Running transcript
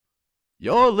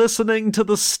You're listening to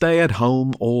the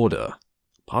Stay-at-Home Order,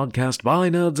 podcast by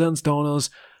Nerds and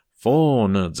Stoners for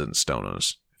Nerds and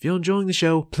Stoners. If you're enjoying the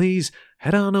show, please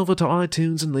head on over to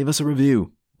iTunes and leave us a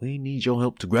review. We need your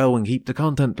help to grow and keep the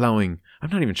content flowing. I'm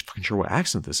not even fucking sure what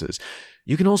accent this is.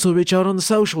 You can also reach out on the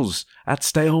socials at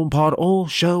StayHomePod or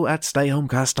show at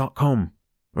StayHomecast.com.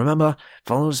 Remember,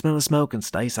 follow the smell of smoke and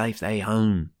stay safe, stay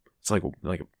home. It's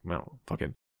well,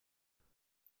 fucking...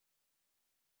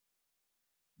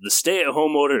 The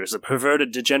Stay-at-Home Order is a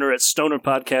perverted, degenerate stoner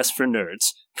podcast for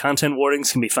nerds. Content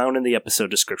warnings can be found in the episode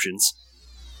descriptions.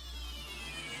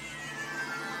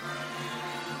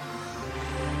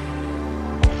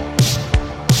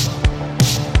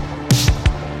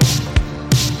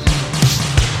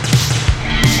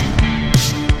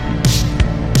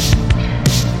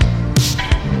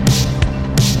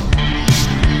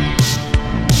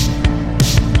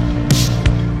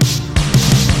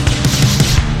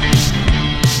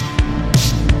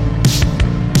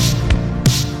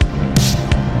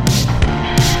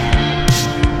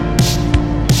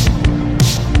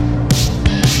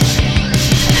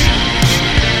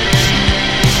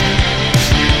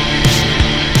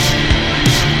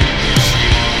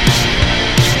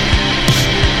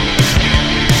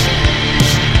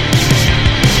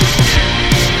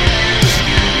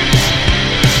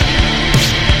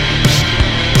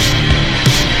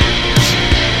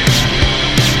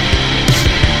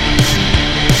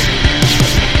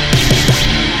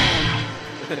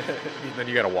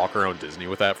 Around Disney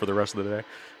with that for the rest of the day.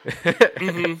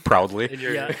 Mm-hmm. Proudly. And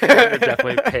you're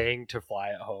definitely paying to fly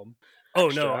at home. Oh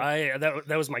extra. No,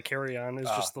 that was my carry-on. Is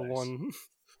just the nice. One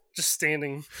just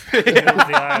standing in the middle of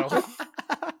the aisle.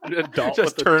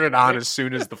 Just turn it on as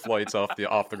soon as the flight's off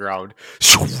the ground.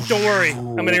 Don't worry,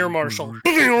 I'm an air marshal.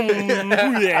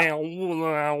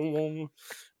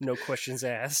 No questions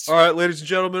asked. All right, ladies and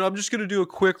gentlemen, I'm just going to do a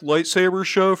quick lightsaber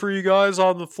show for you guys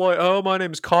on the flight. Oh, my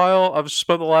name is Kyle. I've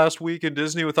spent the last week in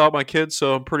Disney without my kids,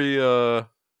 so I'm pretty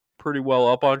well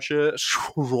up on shit. Just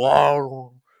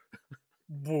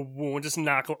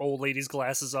knock an old lady's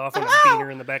glasses off and beat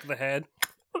her in the back of the head.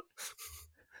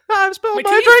 I've spilled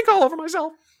my drink all over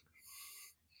myself.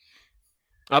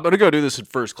 I'm going to go do this in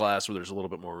first class where there's a little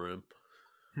bit more room.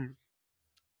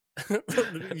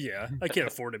 Yeah, I can't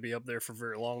afford to be up there for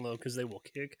very long though, because they will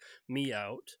kick me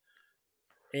out.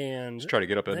 And just try to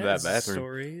get up into that bathroom.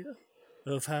 Story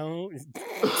of how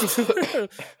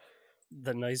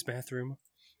the nice bathroom.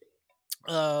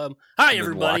 Hi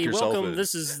everybody, welcome.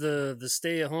 This is the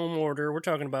Stay-at-Home Order. We're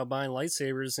talking about buying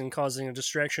lightsabers and causing a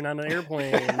distraction on an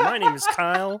airplane. My name is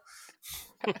Kyle.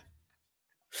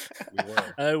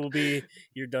 I will be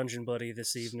your dungeon buddy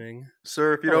this evening.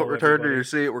 Sir, if you don't return to your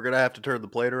seat, we're going to have to turn the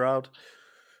plate around.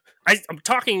 I'm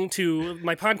talking to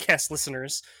my podcast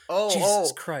listeners.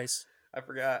 Jesus Christ. I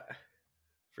forgot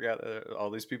that all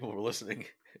these people were listening,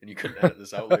 and you couldn't edit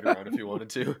this out later on if you wanted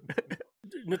to.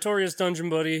 Notorious Dungeon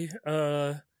Buddy,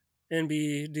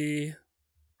 NBD,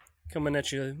 coming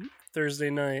at you Thursday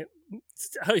night.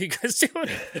 How you guys doing?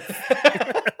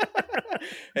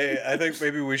 Hey, I think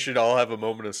maybe we should all have a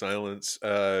moment of silence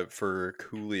for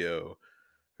Coolio,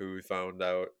 who we found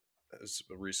out has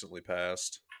recently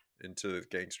passed into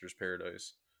Gangster's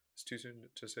Paradise. It's too soon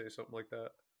to say something like that?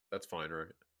 That's fine,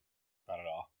 right? Not at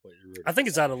all. I think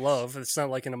it's out of love. It's not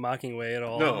like in a mocking way at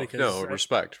all. No,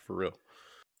 respect, for real.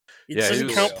 It doesn't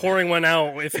count pouring one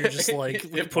out if you're just like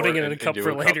putting it in a cup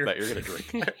for later. That you're going to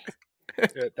drink.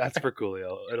 Yeah, that's for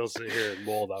Coolio. It'll sit here and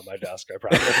mold on my desk, I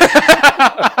promise.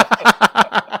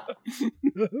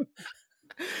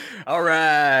 All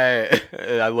right.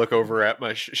 I look over at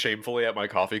my shamefully at my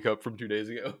coffee cup from 2 days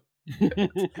ago.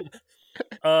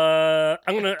 If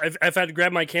I had to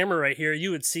grab my camera right here,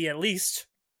 you would see at least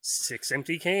 6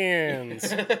 empty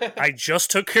cans. I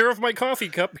just took care of my coffee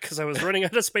cup because I was running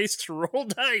out of space to roll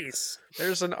dice.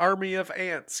 There's an army of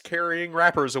ants carrying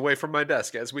wrappers away from my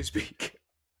desk as we speak.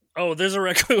 Oh, there's a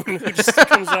raccoon who just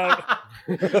comes out.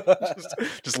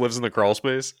 just lives in the crawl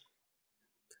space.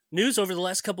 News over the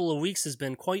last couple of weeks has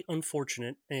been quite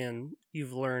unfortunate, and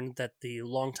you've learned that the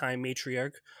longtime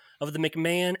matriarch of the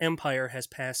McMahon Empire has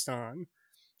passed on.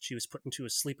 She was put into a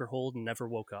sleeper hold and never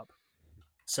woke up.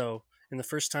 So, in the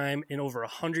first time in over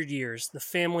 100 years, the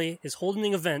family is holding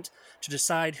an event to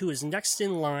decide who is next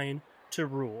in line to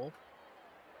rule.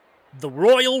 The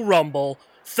Royal Rumble,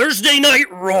 Thursday Night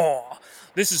Raw.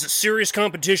 This is a serious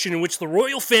competition in which the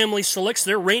royal family selects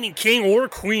their reigning king or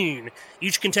queen.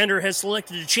 Each contender has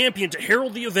selected a champion to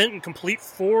herald the event and compete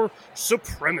for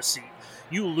supremacy.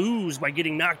 You lose by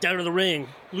getting knocked out of the ring.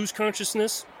 Lose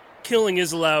consciousness? Killing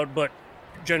is allowed, but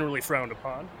generally frowned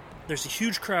upon. There's a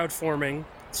huge crowd forming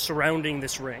surrounding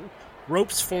this ring.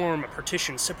 Ropes form a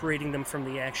partition separating them from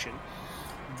the action.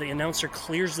 The announcer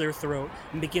clears their throat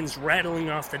and begins rattling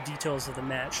off the details of the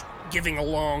match, giving a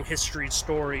long history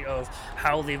story of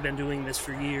how they've been doing this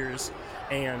for years.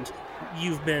 And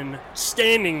you've been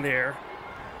standing there,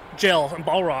 Jell and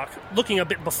Balrock, looking a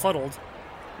bit befuddled.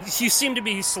 You seem to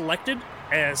be selected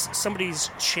as somebody's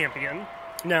champion.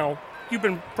 Now, you've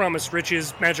been promised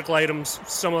riches, magical items,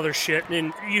 some other shit,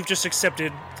 and you've just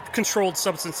accepted controlled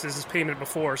substances as payment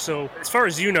before, so as far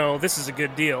as you know, this is a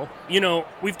good deal. You know,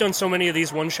 we've done so many of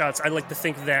these one-shots, I like to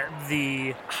think that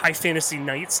the High Fantasy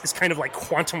Nights is kind of like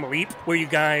Quantum Leap, where you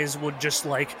guys would just,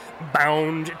 like,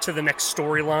 bound to the next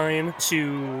storyline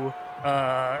to,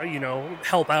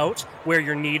 help out where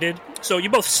you're needed. So you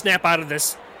both snap out of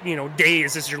this,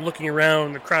 daze as you're looking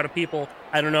around the crowd of people.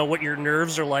 I don't know what your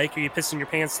nerves are like. Are you pissing your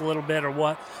pants a little bit or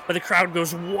what? But the crowd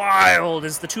goes wild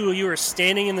as the two of you are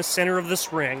standing in the center of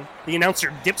this ring. The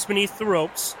announcer dips beneath the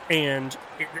ropes, and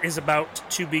it is about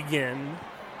to begin.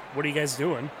 What are you guys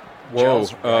doing?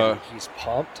 Whoa. He's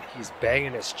pumped. He's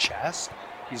banging his chest.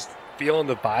 He's feeling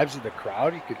the vibes of the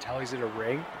crowd. You can tell he's in a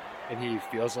ring, and he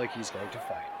feels like he's going to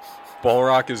fight.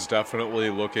 Balrock is definitely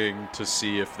looking to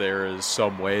see if there is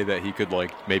some way that he could,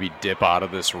 like, maybe dip out of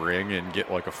this ring and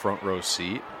get, like, a front row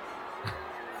seat.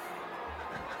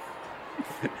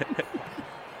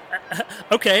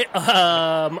 Okay,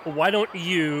 why don't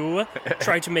you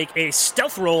try to make a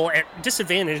stealth roll at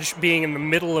disadvantage, being in the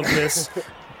middle of this.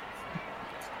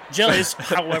 Jell is,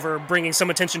 however, bringing some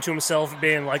attention to himself,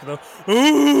 being like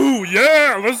ooh,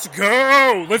 yeah, let's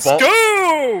go!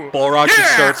 Balrock yeah!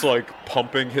 just starts, like,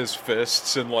 pumping his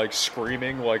fists and, like,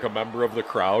 screaming like a member of the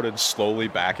crowd and slowly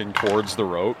backing towards the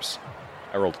ropes.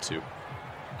 I rolled a 2.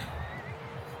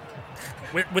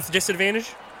 With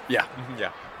disadvantage? Yeah.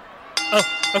 Yeah. Oh,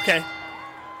 okay.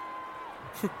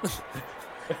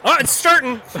 Oh, it's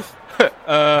starting!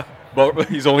 But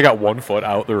he's only got 1 foot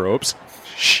out the ropes.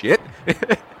 Shit.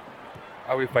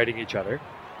 Are we fighting each other?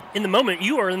 In the moment,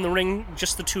 you are in the ring,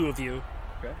 just the two of you.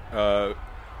 Okay.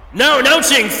 Now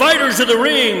announcing fighters of the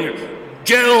ring,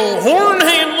 Jell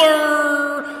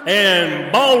Hornhandler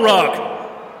and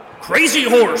Balrock, Crazy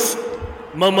Horse,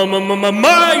 my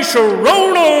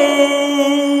Sharona.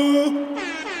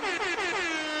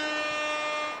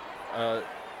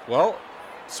 Well,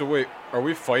 so wait, are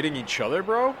we fighting each other,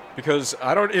 bro? Because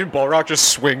I don't. And Balrock just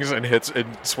swings and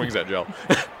swings at Jell.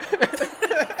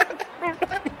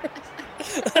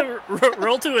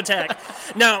 Roll to attack.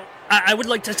 Now, I would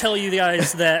like to tell you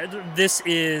guys that this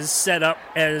is set up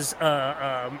as,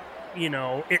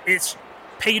 it's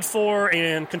paid for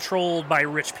and controlled by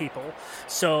rich people.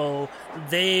 So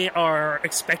they are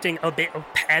expecting a bit of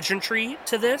pageantry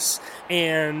to this,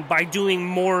 and by doing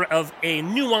more of a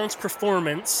nuanced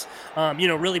performance,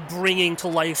 really bringing to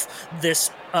life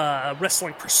this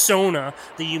wrestling persona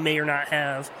that you may or not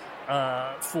have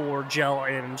for Jell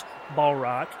and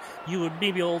Balrock, you would be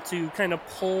able to kind of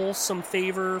pull some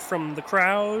favor from the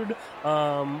crowd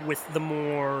with the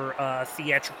more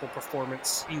theatrical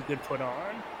performance you could put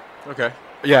on. Okay.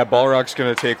 Yeah, Balrock's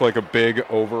going to take like a big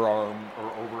overarm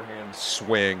or overhand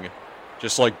swing,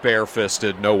 just like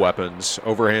bare-fisted, no weapons,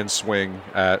 overhand swing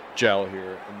at Jell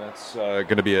here, and that's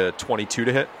going to be a 22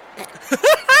 to hit.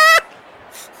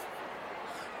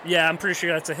 Yeah, I'm pretty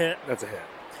sure that's a hit. That's a hit.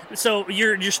 So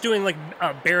you're just doing like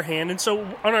bare hand, and so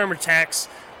unarmed attacks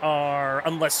are,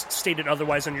 unless stated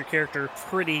otherwise on your character,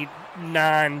 pretty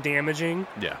non-damaging.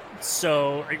 Yeah.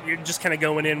 So you're just kind of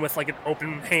going in with like an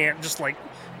open hand, just like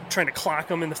trying to clock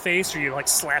him in the face, or you're like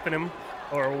slapping him,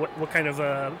 or what kind of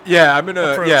I'm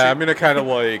gonna kind of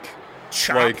like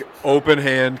chop? Like open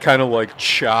hand, kind of like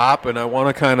chop, and I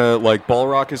want to kind of like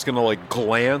Balrock is gonna like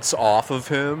glance off of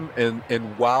him,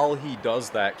 and while he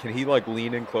does that, can he like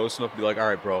lean in close enough to be like, all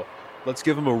right, bro, let's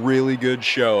give him a really good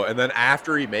show, and then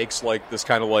after he makes like this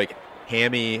kind of like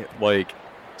hammy like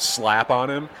slap on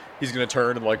him, he's gonna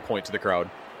turn and like point to the crowd.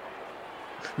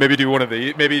 Maybe do one of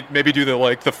the maybe do the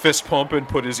like the fist pump and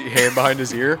put his hand behind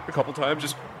his ear a couple times,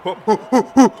 just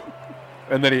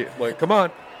and then he like, come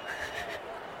on.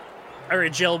 All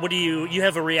right, Jell, what do you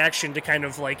have a reaction to kind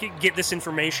of like get this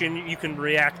information? You can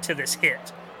react to this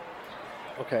hit.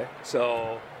 Okay,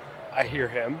 so I hear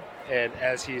him, and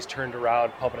as he's turned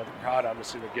around, pumping up the crowd, I'm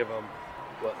just going to give him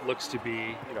what looks to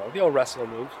be, the old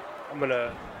wrestling moves. I'm going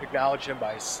to acknowledge him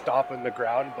by stomping the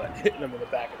ground, but hitting him in the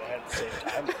back of the head at the same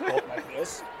time with both my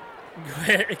fists.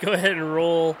 Go ahead and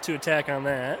roll to attack on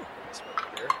that.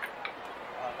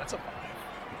 That's a 5.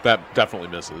 That definitely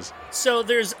misses. So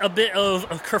there's a bit of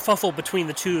a kerfuffle between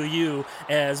the two of you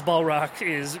as Balrock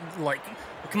is like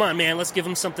come on, man, let's give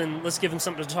him something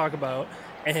to talk about.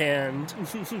 And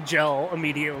Gel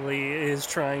immediately is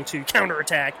trying to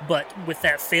counterattack, but with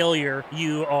that failure,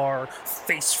 you are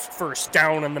face first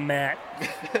down on the mat.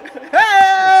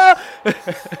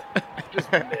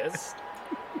 Just missed.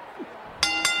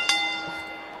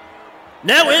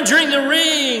 Now entering the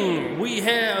ring, we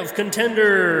have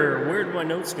contender. Where did my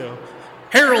notes go?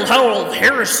 Harold Howell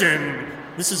Harrison.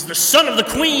 This is the son of the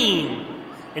Queen.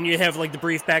 And you have like the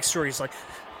brief backstory. It's like,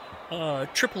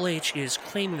 Triple H is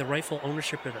claiming the rightful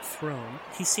ownership of the throne.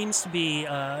 He seems to be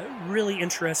really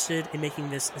interested in making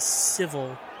this as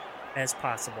civil as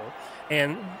possible.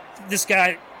 And this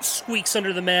guy squeaks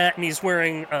under the mat, and he's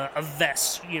wearing a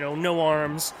vest, no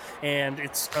arms, and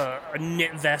it's a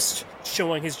knit vest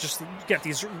showing he's just got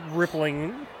these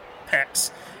rippling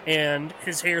pecs, and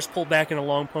his hair's pulled back in a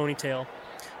long ponytail.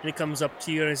 And he comes up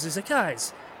to you, and he's like,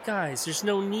 guys, there's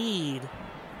no need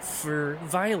for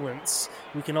violence.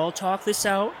 We can all talk this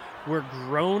out. We're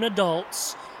grown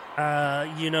adults.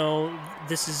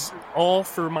 This is all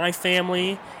for my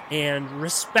family and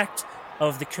respect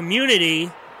of the community,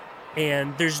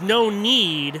 and there's no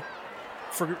need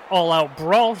for all-out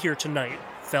brawl here tonight,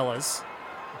 fellas.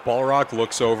 Balrock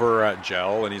looks over at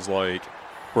Gel, and he's like,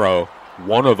 bro,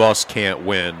 one of us can't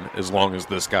win as long as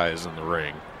this guy is in the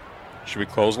ring. Should we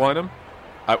clothesline him?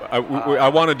 I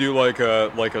want to do like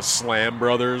a Slam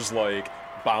Brothers, like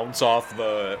bounce off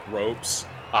the ropes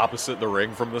opposite the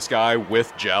ring from this guy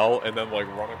with Gel, and then like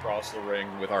run across the ring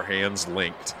with our hands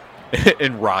linked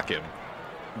and rock him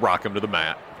to the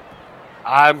mat.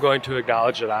 I'm going to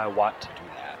acknowledge that I want to do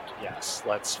that. Yes,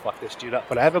 let's fuck this dude up.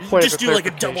 But I have a point. Just do like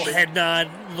a double head nod,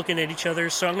 looking at each other.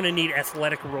 So I'm going to need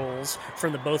athletic rolls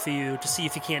from the both of you to see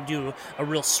if you can't do a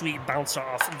real sweet bounce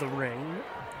off the ring.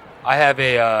 I have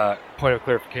a point of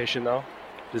clarification, though.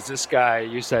 Does this guy,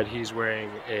 you said he's wearing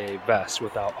a vest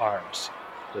without arms.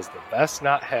 Does the vest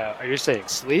not have, are you saying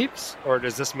sleeves? Or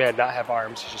does this man not have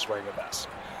arms, he's just wearing a vest?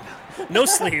 No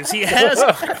sleeves, he has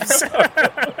arms.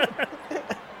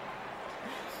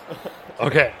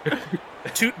 Okay.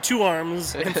 Two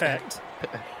arms, in fact.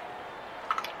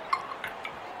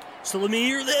 So let me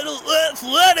hear that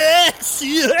athletics,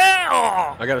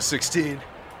 yeah! I got a 16.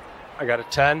 I got a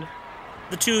 10.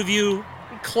 The two of you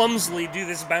clumsily do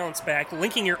this bounce back,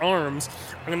 linking your arms.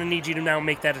 I'm going to need you to now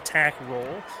make that attack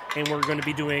roll, and we're going to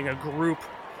be doing a group.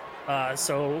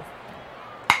 So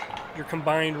your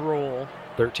combined roll.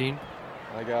 13.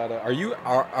 I got. Are you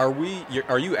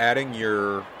adding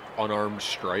your unarmed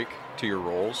strike to your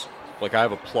rolls? Like I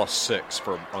have a +6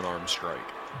 for unarmed strike.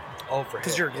 Oh, for him.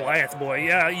 Because you're a Goliath boy.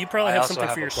 Yeah, you probably have something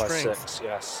for your strength. 6,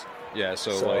 yes. Yeah,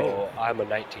 so like I'm a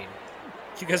 19.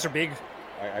 You guys are big.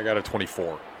 I got a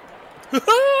 24.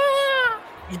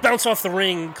 You bounce off the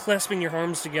ring, clasping your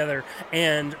arms together,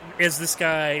 and as this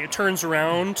guy turns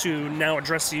around to now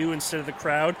address you instead of the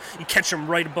crowd, you catch him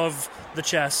right above the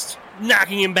chest,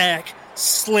 knocking him back,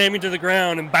 slamming to the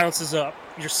ground, and bounces up.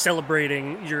 You're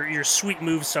celebrating your sweet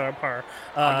move, Sarpar.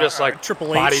 I'm just like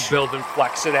Triple H. bodybuilding,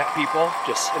 flexing at people,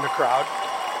 just in the crowd.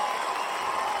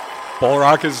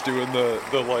 Balrock is doing the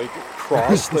like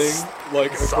cross thing,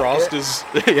 like across his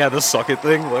the suck it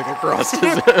thing, like across his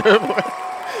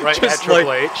right just at Triple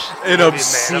like H. an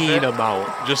obscene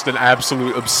amount, just an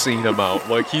absolute obscene amount.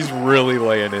 Like he's really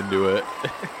laying into it.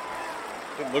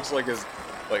 It looks like his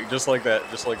just like that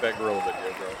girl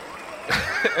video, bro.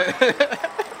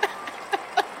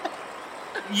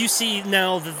 You see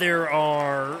now that there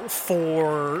are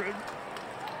 4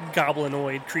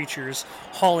 goblinoid creatures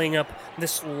hauling up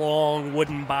this long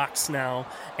wooden box now,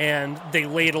 and they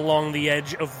lay it along the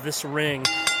edge of this ring,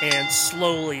 and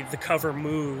slowly the cover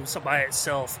moves by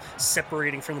itself,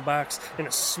 separating from the box, and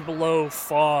a slow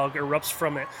fog erupts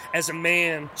from it as a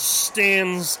man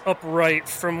stands upright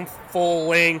from full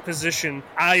laying position,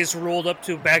 eyes rolled up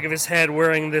to the back of his head,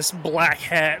 wearing this black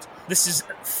hat. This is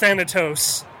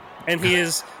Thanatos, and he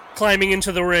is climbing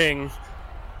into the ring.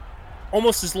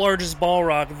 Almost as large as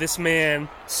Balrock, this man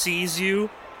sees you,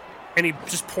 and he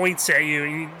just points at you,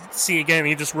 and you see again,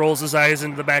 he just rolls his eyes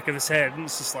into the back of his head, and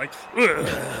it's just like, ugh.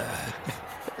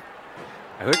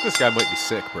 I think this guy might be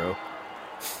sick, bro.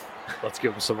 Let's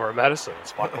give him some more medicine.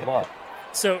 Let's fuck him up.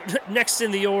 So, next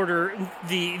in the order,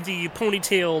 the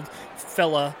ponytailed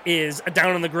fella is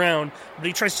down on the ground, but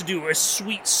he tries to do a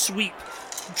sweet sweep,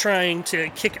 trying to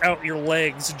kick out your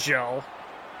legs, Gel.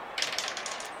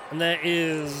 And that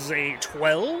is a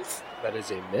 12. That is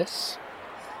a miss.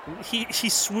 He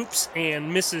swoops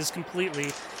and misses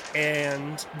completely,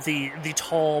 and the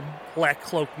tall black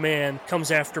cloaked man comes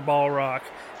after Balrock,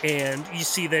 and you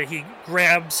see that he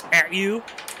grabs at you,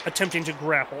 attempting to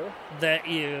grapple. That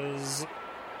is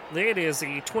That is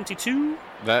a 22.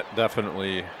 That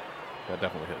definitely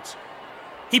hits.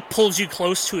 He pulls you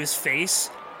close to his face.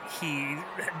 He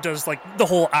does like the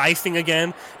whole eye thing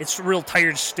again. It's a real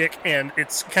tired stick, and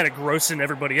it's kind of grossing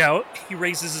everybody out. He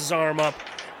raises his arm up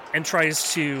and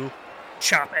tries to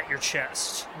chop at your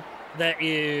chest. That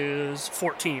is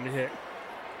 14 to hit.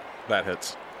 That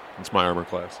hits. It's my armor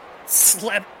class.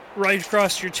 Slap right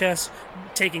across your chest,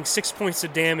 taking 6 points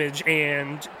of damage,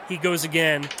 and he goes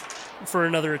again for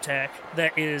another attack.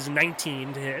 That is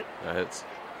 19 to hit. That hits.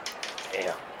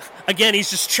 Damn. Again, he's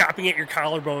just chopping at your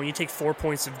collarbone. You take 4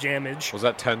 points of damage. Was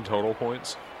that 10 total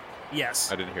points?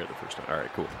 Yes. I didn't hear the first time. All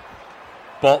right, cool.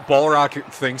 Balrock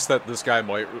thinks that this guy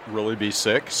might really be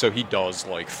sick, so he does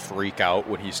like freak out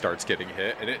when he starts getting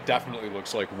hit, and it definitely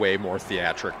looks like way more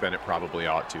theatric than it probably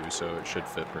ought to, so it should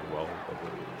fit pretty well.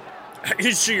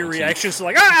 Your reaction's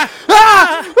like, ah!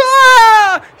 Ah!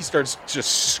 Ah! He starts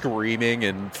just screaming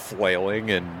and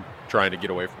flailing and trying to get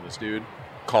away from this dude,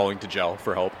 calling to Jell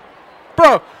for help.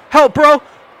 Bro! Help, bro!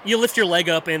 You lift your leg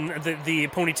up, and the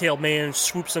ponytailed man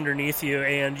swoops underneath you,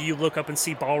 and you look up and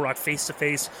see Balrock face to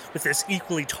face with this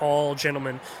equally tall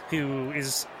gentleman who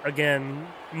is, again,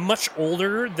 much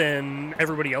older than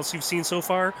everybody else you've seen so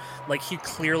far. Like, he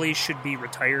clearly should be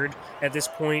retired at this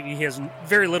point. He has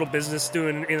very little business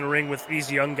doing in the ring with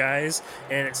these young guys,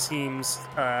 and it seems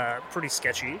pretty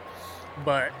sketchy.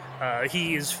 But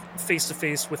he is face to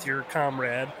face with your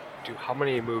comrade. Dude, how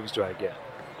many moves do I get?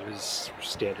 There's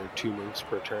standard 2 moves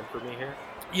per turn for me here.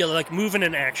 Yeah, like moving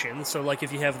in action. So, like,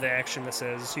 if you have the action that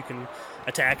says you can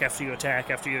attack after you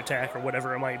attack, or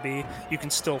whatever it might be, you can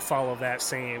still follow that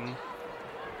same.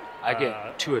 I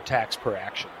get 2 attacks per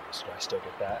action, so do I still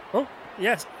get that? Oh,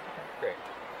 yes. Great.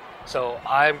 So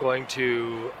I'm going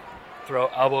to throw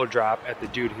elbow drop at the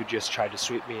dude who just tried to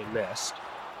sweep me and missed.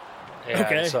 And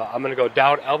Okay. So I'm going to go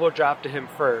down elbow drop to him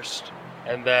first,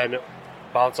 and then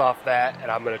bounce off that, and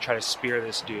I'm going to try to spear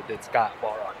this dude that's got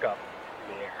Balrock up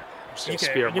in the air. I'm just going to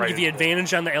spear I'm him going right to give you into the-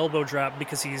 advantage on the elbow drop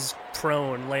because he's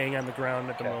prone, laying on the ground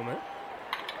at the Okay. moment.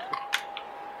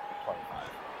 25.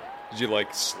 Did you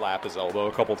like slap his elbow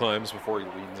a couple times before he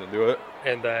leans into it?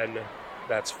 And then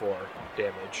that's 4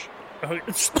 damage.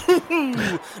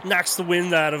 Knocks the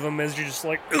wind out of him as you're just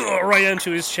like, right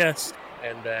into his chest.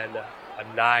 And then a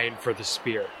 9 for the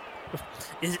spear.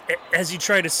 As you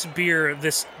try to spear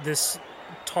this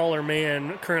taller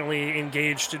man currently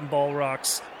engaged in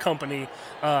Balrock's company,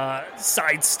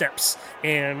 sidesteps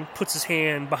and puts his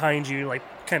hand behind you, like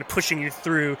kind of pushing you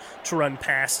through to run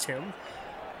past him.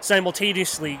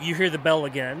 Simultaneously, you hear the bell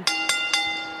again,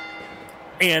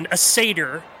 and a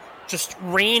satyr, just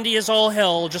randy as all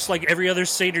hell, just like every other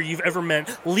satyr you've ever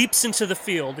met, leaps into the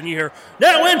field, and you hear,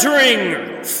 "Now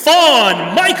entering,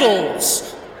 Fawn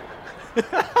Michaels!"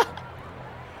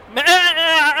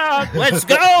 Let's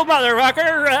go,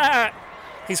 motherfucker!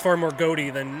 He's far more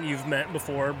goaty than you've met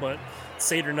before, but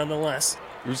satyr nonetheless.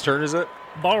 Whose turn is it?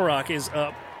 Balrock is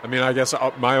up. I mean, I guess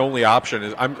my only option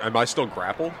is, am I still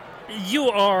grappled? You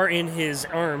are in his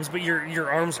arms, but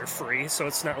your arms are free, so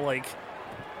it's not like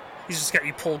he's just got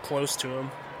you pulled close to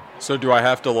him. So do I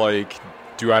have to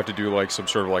do like some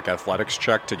sort of like athletics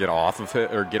check to get off of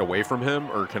it or get away from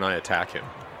him, or can I attack him?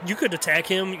 You could attack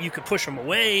him, you could push him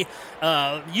away,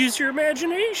 use your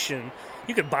imagination.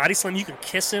 You could body slam, you could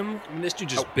kiss him. I mean, this dude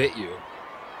just bit you.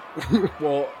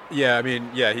 Well, yeah, I mean,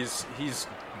 yeah, he's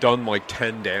done like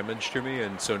 10 damage to me,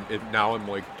 and so now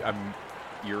I'm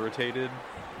irritated.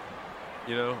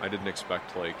 You know, I didn't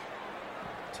expect like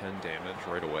 10 damage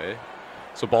right away.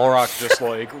 So Balrock just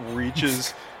like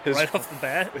reaches his Right off the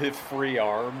bat? his free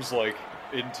arms like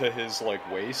into his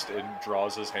like waist and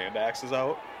draws his hand axes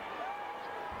out,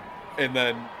 and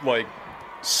then like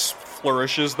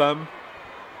flourishes them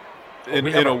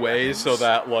in a way so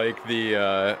that like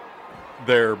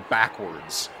they're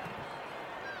backwards,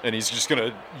 and he's just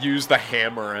gonna use the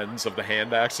hammer ends of the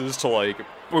hand axes to like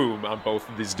boom on both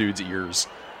of these dudes' ears.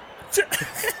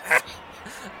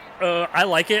 I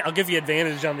like it. I'll give you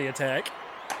advantage on the attack.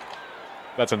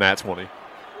 That's a nat 20.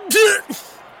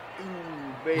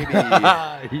 Baby.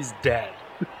 He's dead.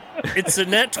 It's a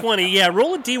net 20. Yeah,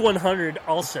 roll a D100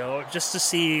 also, just to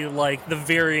see like the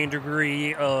varying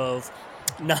degree of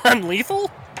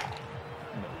non-lethal.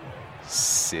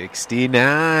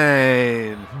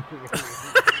 69.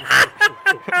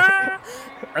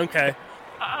 Okay.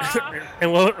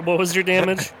 And what was your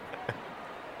damage?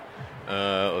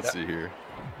 Let's see here.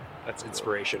 That's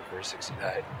inspiration for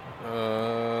 69.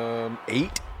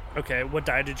 8. Okay, what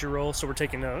die did you roll? So we're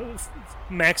taking a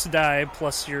max die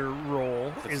plus your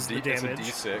roll is the damage.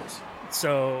 It's a D6.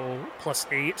 So plus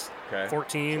 8, Okay.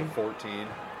 14. So 14.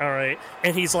 All right,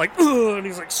 and he's like, ugh, and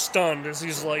he's like stunned as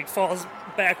he's like falls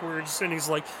backwards, and he's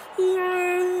like,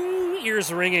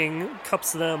 ears ringing,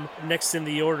 cups them. Next in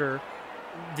the order,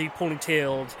 the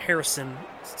ponytailed Harrison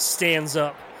stands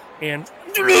up and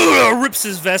rips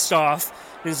his vest off.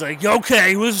 He's like,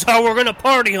 okay, this is how we're gonna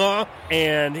party, huh?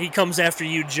 And he comes after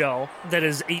you, Joe. That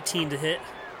is 18 to hit,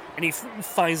 and he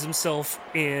finds himself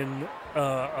in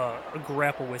a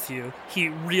grapple with you. He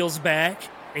reels back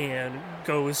and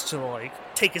goes to like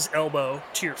take his elbow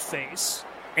to your face,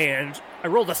 and I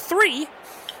rolled a 3.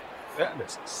 That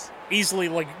misses. Easily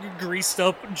like greased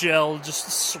up gel just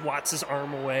swats his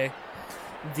arm away.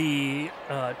 The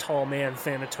tall man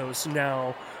Thanatos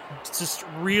now just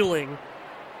reeling,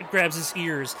 grabs his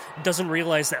ears, doesn't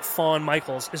realize that Fawn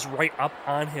Michaels is right up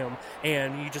on him,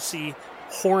 and you just see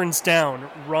horns down,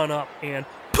 run up, and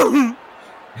boom,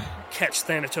 catch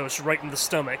Thanatos right in the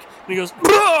stomach. And he goes,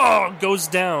 goes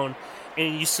down,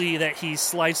 and you see that he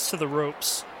slides to the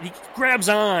ropes. He grabs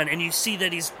on, and you see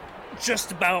that he's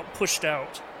just about pushed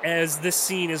out. As this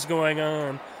scene is going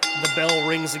on, the bell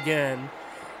rings again,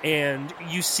 and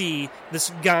you see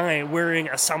this guy wearing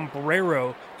a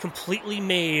sombrero completely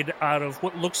made out of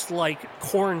what looks like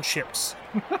corn chips.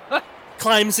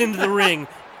 Climbs into the ring,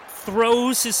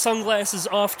 throws his sunglasses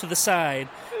off to the side,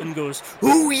 and goes,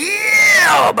 "Oh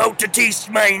yeah, about to taste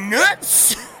my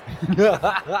nuts!"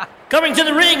 Coming to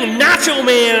the ring, Nacho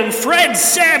Man Fred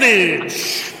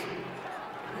Savage.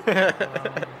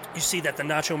 You see that the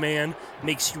Nacho Man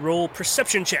makes you roll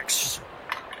perception checks.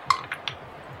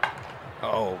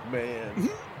 Oh, man.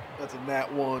 That's a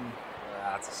nat 1.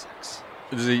 That's a 6.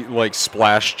 Does he like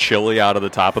splash chili out of the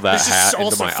top of that There's hat just into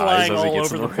also my eyes flying as he all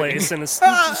gets over in the ring? place, and it's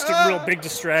just a real big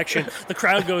distraction. The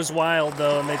crowd goes wild,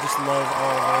 though, and they just love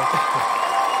all of it.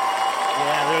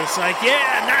 Yeah, they're just like,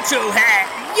 yeah, Nacho hat,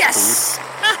 yes!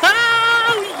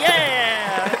 Oh,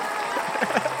 yeah!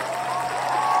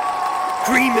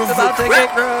 Cream of the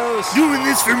crop, gross. doing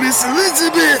this for Miss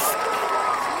Elizabeth!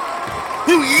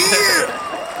 Oh, yeah!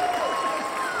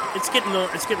 It's getting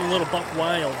a little buck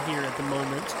wild here at the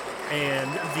moment, and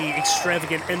the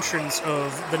extravagant entrance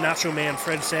of the Nacho Man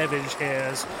Fred Savage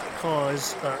has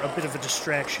caused a bit of a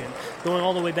distraction. Going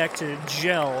all the way back to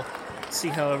Gel, see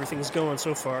how everything's going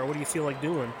so far. What do you feel like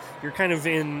doing? You're kind of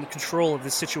in control of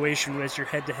this situation as you're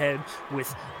head-to-head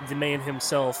with the man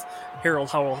himself, Harold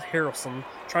Howell Harrelson,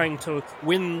 trying to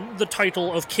win the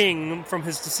title of king from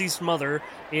his deceased mother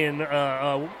in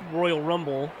a Royal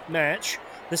Rumble match.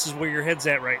 This is where your head's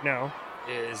at right now.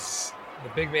 Is the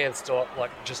big man still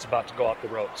like just about to go off the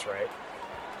ropes, right?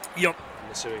 Yep.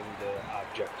 I'm assuming the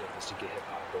objective is to get him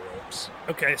out of the ropes.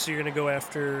 Okay, so you're going to go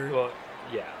after... Well,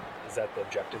 yeah. Is that the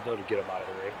objective, though, to get him out of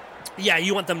the ring? Yeah,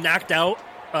 you want them knocked out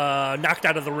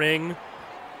of the ring,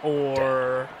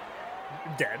 or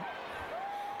dead.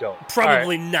 Don't.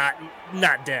 Probably not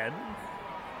dead,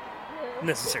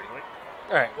 necessarily.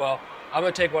 All right, well, I'm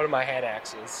going to take one of my hand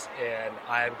axes, and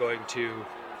I'm going to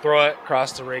throw it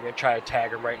across the ring and try to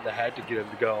tag him right in the head to get him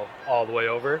to go all the way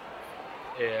over.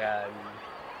 And,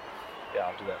 yeah,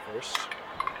 I'll do that first.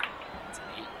 It's an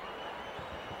 8.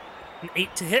 An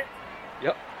 8 to hit.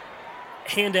 Yep.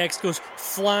 Hand axe goes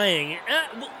flying.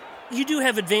 Well, you do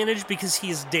have advantage because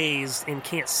he is dazed and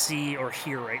can't see or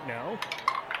hear right now.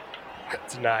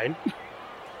 It's a 9.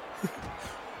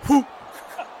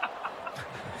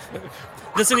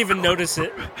 Doesn't even notice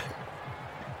it.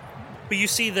 But you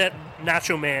see that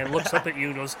Nacho Man looks up at you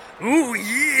and goes, "Ooh,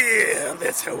 yeah,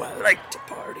 that's how I like to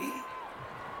party."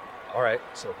 All right,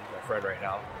 so he's my friend right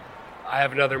now. I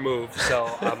have another move,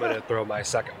 so I'm going to throw my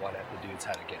second one at the dude's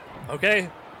head again. Okay.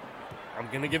 I'm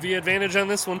going to give you advantage on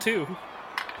this one, too.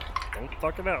 Don't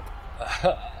fuck it up.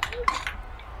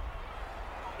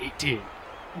 18.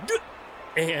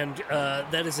 And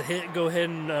that is a hit. Go ahead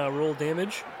and roll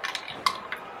damage.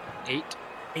 8.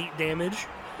 8 damage.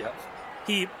 Yep.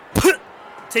 He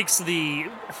takes the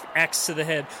axe to the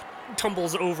head,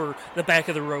 tumbles over the back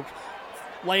of the rope,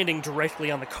 landing directly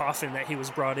on the coffin that he was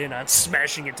brought in on,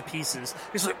 smashing it to pieces.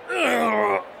 He's like,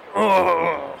 "Ugh,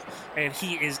 ugh," and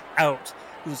he is out.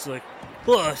 He's like,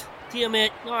 "Oh, damn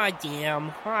it. Oh,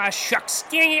 damn. Ah, shucks.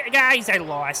 Dang it, guys, I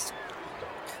lost."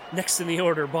 Next in the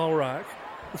order, Balrock.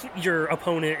 Your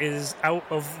opponent is out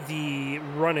of the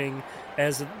running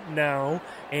as of now,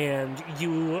 and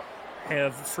you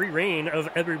have free reign of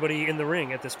everybody in the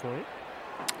ring at this point.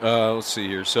 Let's see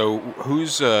here. So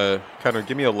who's kind of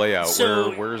give me a layout?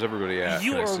 So where's everybody at?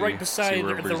 You Can I are see- right see beside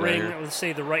where the everybody's at ring, here? let's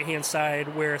say the right-hand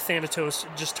side, where Thanatos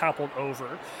just toppled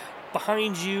over.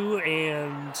 Behind you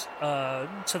and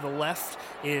to the left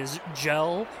is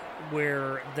Gel,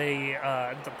 where the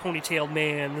ponytailed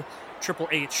man Triple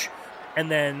H.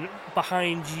 And then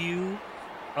behind you,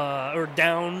 or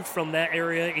down from that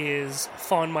area, is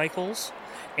Shawn Michaels.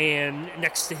 And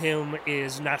next to him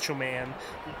is Nacho Man,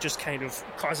 just kind of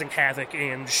causing havoc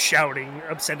and shouting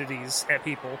obscenities at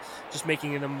people, just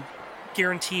making them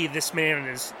guarantee this man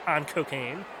is on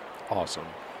cocaine. Awesome.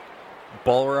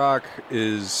 Balrock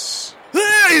is...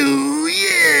 Oh,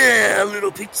 yeah! A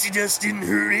little pixie dust didn't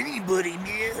hurt anybody,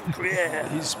 man.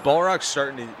 Crap. Balrock's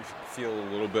starting to feel a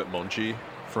little bit munchy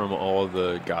from all of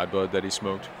the God Bud that he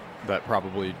smoked. That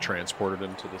probably transported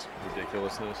him to this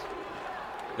ridiculously.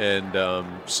 And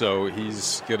so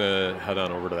he's going to head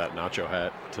on over to that Nacho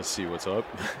Hat to see what's up.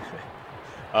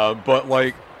 But,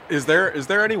 like, is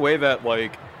there any way that,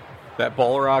 like, that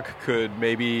Balrock could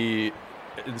maybe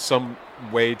in some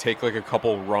way take, like, a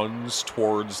couple runs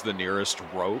towards the nearest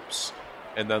ropes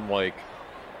and then, like,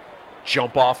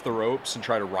 jump off the ropes and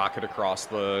try to rocket across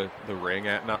the ring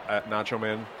at Nacho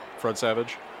Man, Fred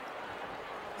Savage?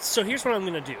 So here's what I'm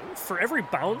going to do. For every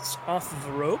bounce off of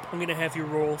the rope, I'm going to have you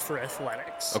roll for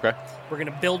athletics. Okay. We're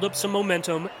going to build up some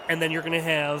momentum, and then you're going to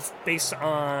have, based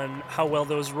on how well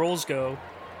those rolls go,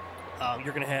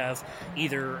 you're going to have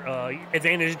either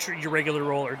advantage your regular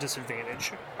roll or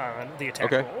disadvantage on the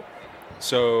attack roll.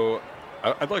 So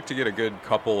I'd like to get a good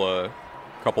couple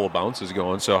of bounces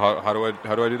going. So how do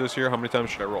I do this here? How many times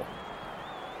should I roll?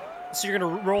 So you're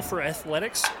going to roll for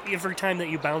athletics. Every time that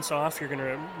you bounce off, you're going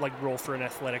to like roll for an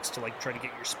athletics to like try to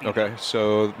get your speed. Okay,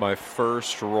 so my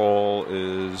first roll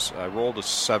is I rolled a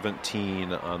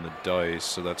 17 on the dice,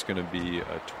 so that's going to be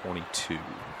a 22.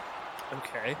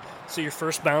 Okay, so your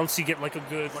first bounce, you get like a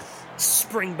good like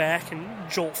spring back and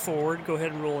jolt forward. Go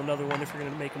ahead and roll another one if you're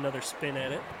going to make another spin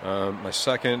at it. My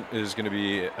second is going to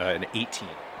be an 18.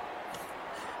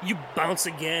 You bounce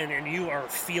again, and you are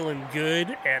feeling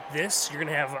good at this. You're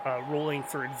going to have rolling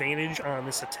for advantage on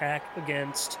this attack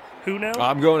against who now?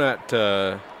 I'm going at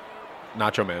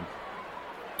Nacho Man.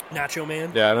 Nacho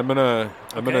Man? Yeah, and I'm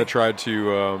gonna try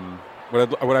to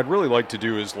what I'd really like to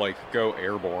do is like go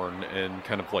airborne and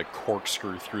kind of like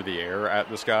corkscrew through the air at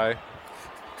this guy.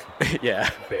 Yeah,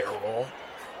 Barrel roll.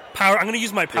 Power. I'm going to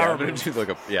use my power move.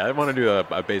 I want to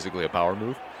do basically a power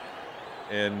move.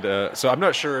 And so I'm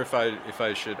not sure if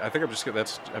I should. I think I'm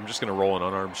just gonna roll an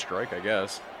unarmed strike, I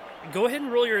guess. Go ahead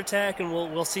and roll your attack, and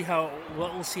we'll see how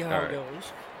it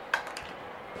goes.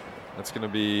 That's gonna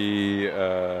be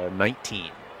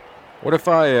 19. What if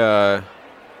I?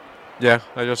 Yeah,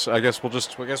 I guess we'll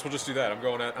just do that.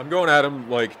 I'm going at him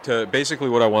like to basically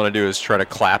what I want to do is try to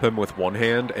clap him with one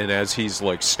hand, and as he's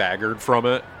like staggered from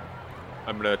it,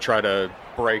 I'm gonna try to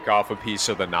break off a piece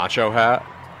of the Nacho Hat.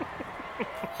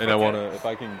 And I want to, if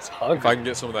I can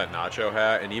get some of that Nacho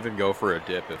Hat and even go for a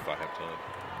dip if I have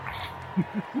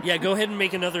time. Yeah, go ahead and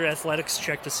make another athletics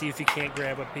check to see if you can't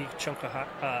grab a big chunk of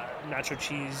nacho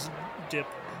cheese dip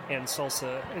and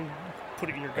salsa and put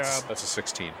it in your gob. That's a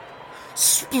 16.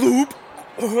 Sploop!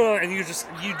 And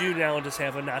you do now just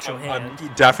have a nacho hand.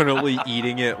 I'm definitely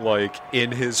eating it like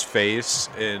in his face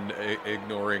and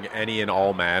ignoring any and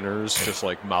all manners, just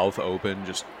like mouth open,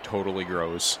 just totally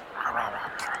gross.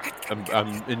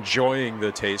 I'm enjoying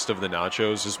the taste of the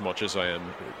nachos as much as I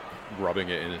am rubbing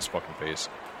it in his fucking face.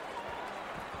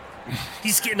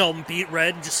 He's getting all beet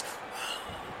red. Just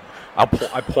I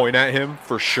point at him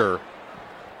for sure.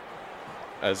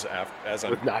 As I'm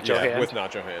with nacho hand. With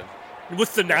nacho hand.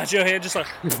 With the nacho hand, just like.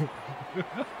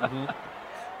 Mm-hmm.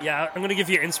 Yeah, I'm gonna give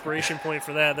you an inspiration point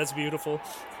for that. That's beautiful.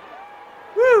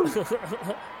 Woo!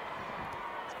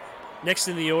 Next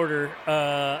in the order,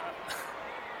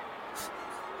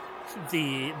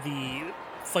 the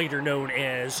fighter known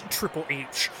as Triple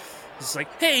H is like,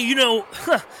 hey, you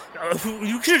could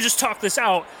have just talked this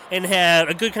out and had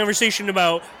a good conversation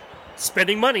about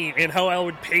spending money and how I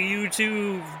would pay you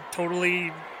to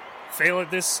totally fail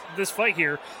at this fight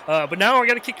here. But now I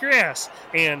got to kick your ass.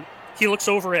 And he looks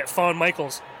over at Shawn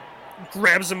Michaels,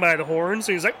 grabs him by the horns,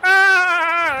 and he's like,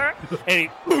 ah! And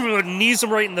he knees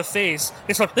him right in the face.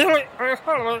 It's like,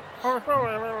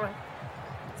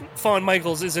 Shawn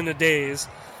Michaels is in a daze.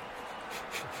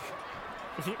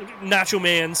 Nacho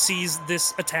Man sees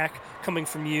this attack coming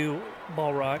from you,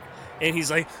 Balrock, and he's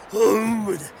like,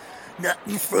 oh, not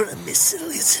in front of Miss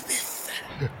Elizabeth.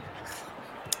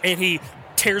 And he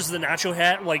tears the Nacho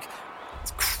Hat, like,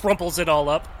 crumples it all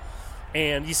up,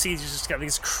 and you see he's just got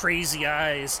these crazy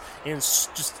eyes and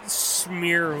just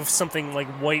smear of something like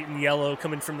white and yellow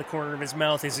coming from the corner of his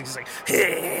mouth. He's like,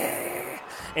 hey!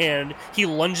 And he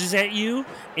lunges at you,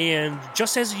 and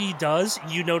just as he does,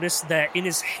 you notice that in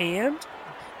his hand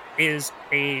is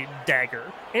a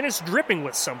dagger, and it's dripping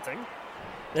with something.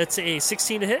 That's a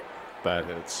 16 to hit. That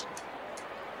hits.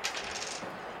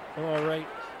 All right.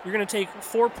 You're going to take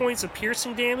 4 points of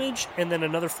piercing damage and then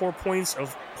another 4 points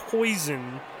of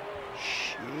poison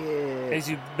Shit. as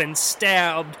you've been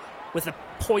stabbed with a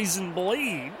poison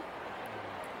blade.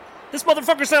 This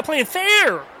motherfucker's not playing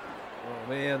fair! Oh,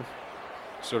 man.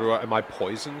 So am I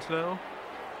poisoned now?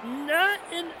 Not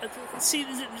in. See,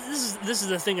 this is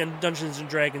the thing on Dungeons and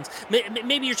Dragons.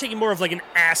 Maybe you're taking more of like an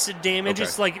acid damage. Okay.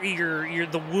 It's like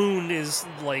the wound is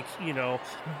like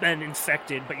been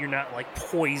infected, but you're not like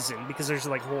poisoned because there's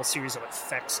like a whole series of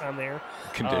effects on there.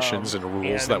 Conditions and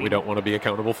rules and, that we don't want to be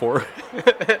accountable for.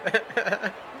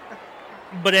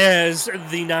 But as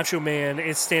the Nacho Man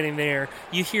is standing there,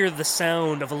 you hear the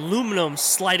sound of aluminum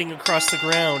sliding across the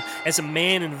ground as a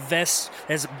man in vest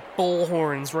has bull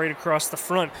horns right across the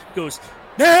front goes,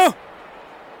 "Now,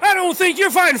 I don't think you're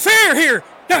fighting fair here,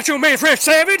 Nacho Man Fresh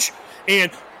Savage!"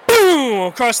 And boom!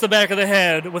 Across the back of the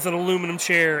head with an aluminum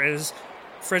chair as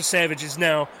Fred Savage is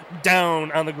now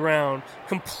down on the ground,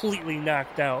 completely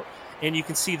knocked out. And you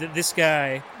can see that this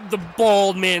guy, the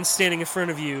bald man standing in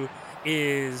front of you,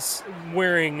 is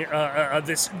wearing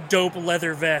this dope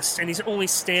leather vest, and he's only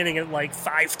standing at like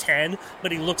 5'10",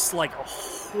 but he looks like a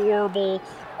horrible,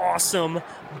 awesome,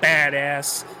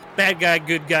 badass, bad guy,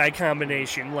 good guy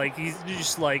combination. Like, he's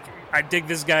just like, I dig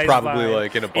this guy's Probably vibe.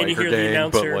 like in a And you biker hear the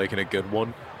gang, but announcer- like in a good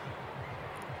one.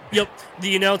 Yep,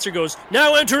 the announcer goes,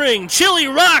 "Now entering Chili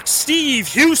Rock Steve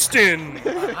Houston."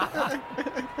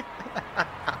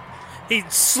 He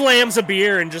slams a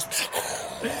beer and just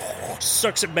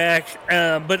sucks it back,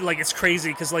 but like it's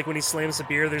crazy because like when he slams the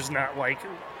beer, there's not like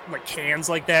cans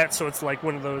like that, so it's like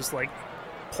one of those like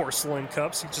porcelain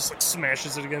cups. He just like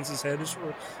smashes it against his head. It's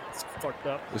fucked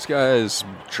up. This guy is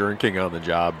drinking on the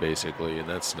job, basically, and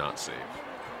that's not safe.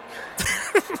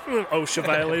 OSHA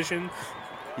violation.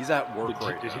 He's at work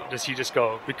right now. Does he just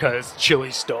go, because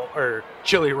Chili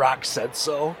Rock said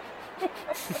so?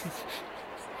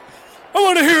 I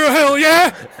want to hear a hell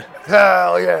yeah!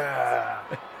 Hell yeah!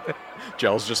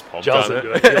 Gel's just pumped Gel's on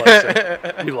into it. it. He likes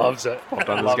it. He loves it. Pumped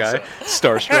on this Loves guy. it.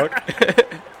 Starstruck.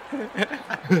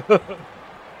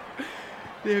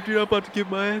 Damn, dude, I'm about to get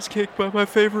my ass kicked by my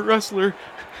favorite wrestler.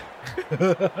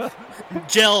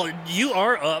 Gel, you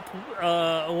are up.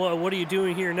 What are you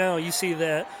doing here now? You see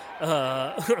that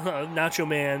Nacho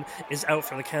Man is out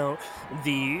for the count.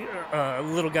 The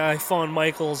little guy, Fawn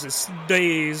Michaels, is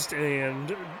dazed,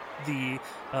 and the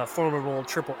formidable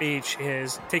Triple H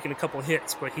has taken a couple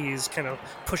hits, but he's kind of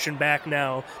pushing back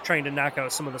now, trying to knock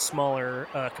out some of the smaller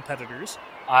competitors.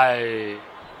 I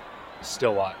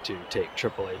still want to take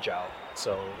Triple H out.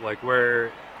 So, like,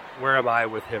 where am I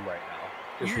with him right now?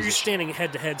 His You're position. standing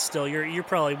head to head still. You're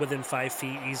probably within 5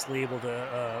 feet, easily able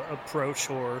to approach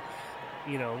or,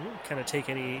 kind of take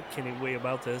any way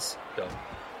about this. So,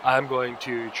 I'm going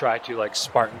to try to like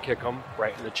Spartan kick him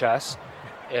right in the chest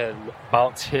and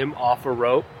bounce him off a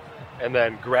rope, and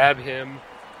then grab him,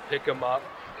 pick him up,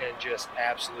 and just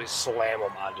absolutely slam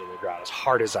him onto the ground as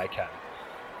hard as I can.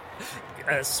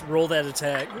 Roll that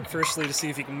attack firstly to see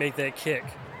if you can make that kick.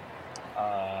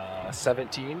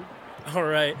 17. All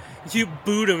right, you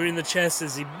boot him in the chest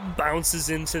as he bounces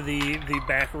into the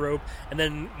back rope, and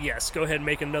then yes, go ahead and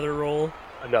make another roll.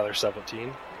 Another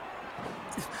 17.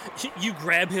 You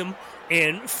grab him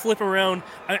and flip around.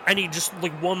 I need just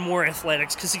like one more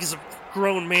athletics because he's a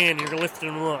grown man. You're lifting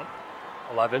him up.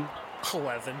 11.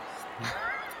 11.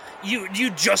 You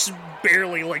just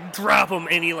barely like drop him,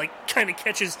 and he like kind of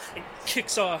catches and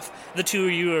kicks off. The two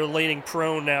of you are laying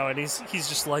prone now, and he's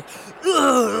just like,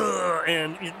 ugh,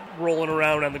 and rolling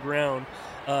around on the ground.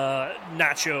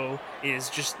 Nacho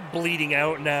is just bleeding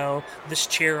out now. This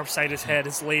chair upside his head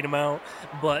has laid him out,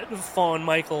 but Fawn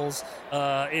Michaels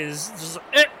is just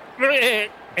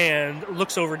and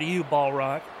looks over to you,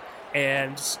 Ballrock,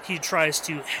 and he tries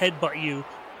to headbutt you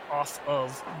off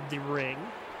of the ring.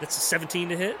 That's a 17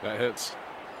 to hit. That hits.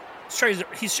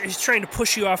 He's trying to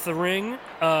push you off the ring,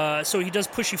 so he does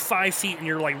push you 5 feet, and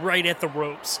you're like right at the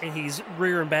ropes, and he's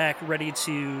rearing back, ready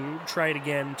to try it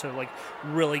again to like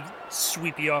really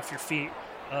sweep you off your feet.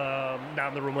 Not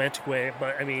in the romantic way,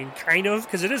 but I mean, kind of,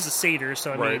 because it is a satyr,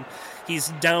 so I mean, he's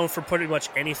down for pretty much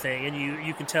anything, and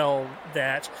you can tell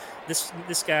that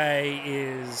this guy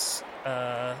is,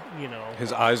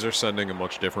 His eyes are sending a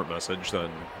much different message than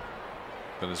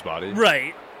his body.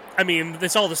 right. I mean,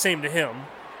 it's all the same to him.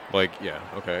 Like, yeah,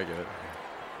 okay, I get it.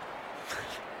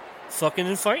 Fucking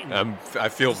and fighting. I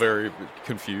feel very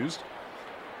confused.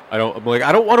 I don't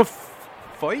want to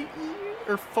fight you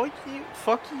or fight you.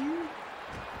 Fuck you.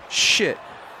 Shit,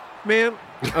 man.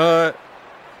 Balrock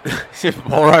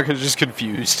is just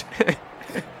confused.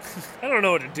 I don't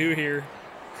know what to do here.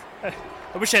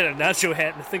 I wish I had a nacho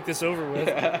hat to think this over with.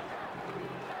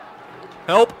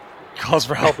 Help! Calls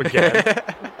for help again.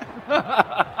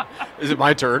 Is it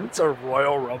my turn? It's a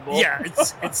Royal Rumble. Yeah,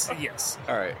 it's yes.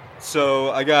 All right.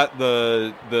 So I got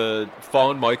the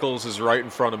Fawn Michaels is right in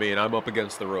front of me, and I'm up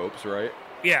against the ropes, right?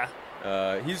 Yeah.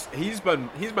 He's been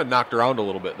knocked around a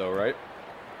little bit though, right?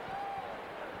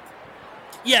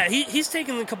 Yeah, he's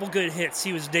taken a couple good hits.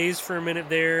 He was dazed for a minute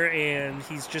there, and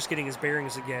he's just getting his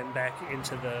bearings again back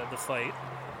into the fight.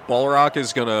 Balrock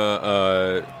is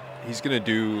gonna he's gonna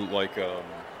do like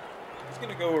he's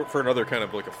gonna go for another kind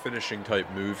of like a finishing type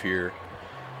move here.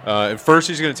 And first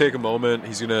he's gonna take a moment.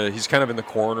 He's kind of in the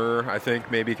corner, I think,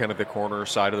 maybe kind of the corner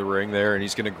side of the ring there, and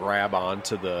he's gonna grab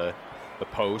onto the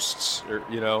posts, or,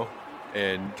 you know,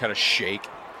 and kind of shake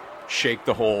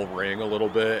the whole ring a little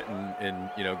bit, and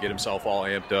you know, get himself all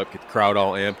amped up, get the crowd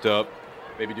all amped up.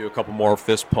 Maybe do a couple more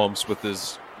fist pumps with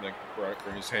his, like,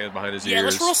 bring his hand behind his ears. Yeah,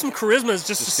 let's roll some charismas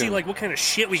just to see like what kind of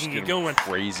shit we can get going.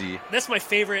 Crazy. That's my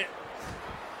favorite.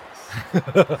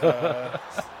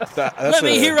 That's Let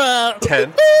me hear a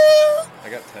 10. I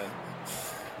got 10.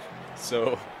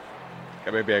 So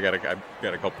maybe I got a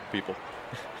couple people.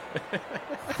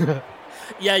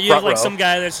 Yeah, you Front have like row. some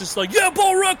guy that's just like, yeah,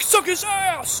 Balrock, suck his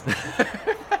ass.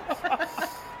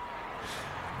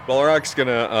 Balrog's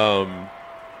gonna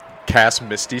cast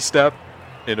Misty Step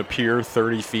and appear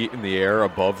 30 feet in the air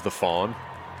above the Fawn,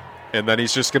 and then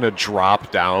he's just gonna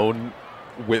drop down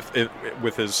with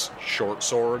his short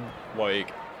sword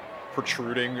like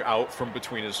protruding out from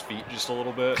between his feet just a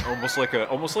little bit, almost like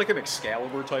an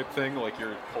Excalibur type thing, like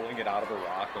you're pulling it out of a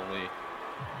rock, only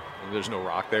there's no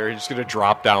rock there. He's just gonna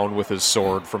drop down with his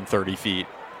sword from 30 feet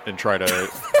and try to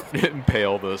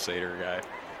impale the satyr guy.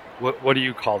 What do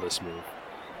you call this move?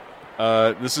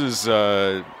 This is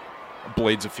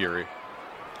Blades of Fury.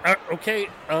 Okay,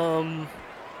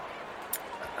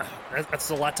 that's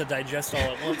a lot to digest all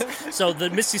at once. So the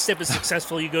Misty Step is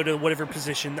successful. You go to whatever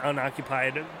position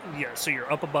unoccupied. Yeah, so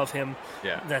you're up above him.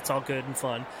 Yeah. That's all good and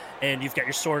fun. And you've got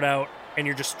your sword out, and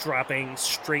you're just dropping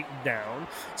straight down.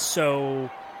 So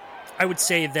I would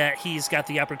say that he's got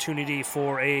the opportunity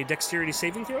for a dexterity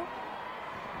saving throw.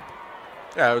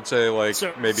 Yeah, I would say like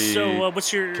maybe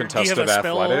what's your contested do you have a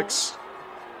spell? athletics.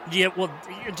 Do you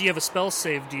have a spell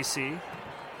save DC?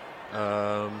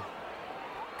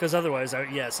 Because otherwise,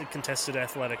 yes, contested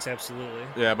athletics, absolutely.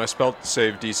 Yeah, my spell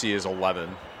save DC is 11.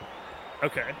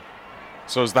 Okay.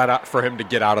 So is that for him to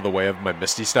get out of the way of my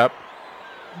Misty Step?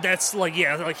 That's like,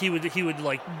 yeah, like he would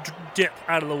like dip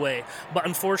out of the way, but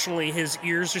unfortunately his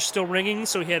ears are still ringing,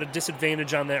 so he had a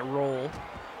disadvantage on that roll.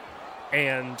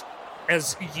 And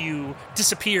as you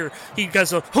disappear, he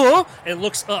goes, huh, and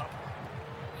looks up,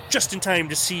 just in time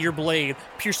to see your blade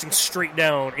piercing straight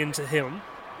down into him.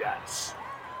 Yes.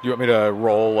 You want me to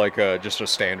roll like just a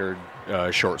standard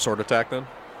short sword attack then?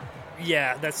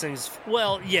 Yeah, that seems,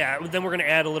 well, yeah, then we're going to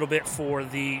add a little bit for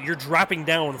you're dropping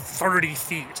down 30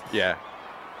 feet. Yeah.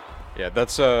 Yeah,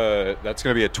 that's going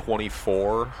to be a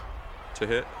 24 to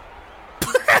hit.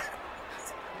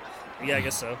 Yeah, I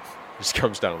guess so. Just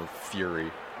comes down with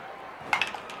fury.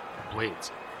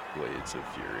 Blades of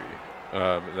Fury.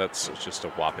 That's just a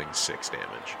whopping 6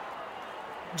 damage.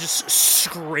 Just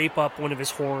scrape up one of his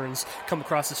horns, come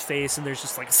across his face, and there's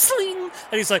just like a sling, and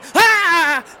he's like,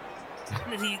 ah!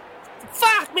 And then he,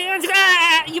 fuck, man,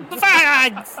 ah!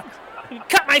 You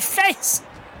cut my face!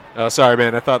 Oh, sorry,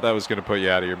 man. I thought that was going to put you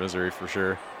out of your misery for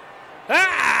sure.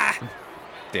 Ah!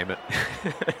 Damn it.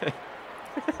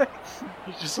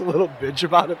 He's just a little bitch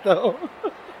about it, though.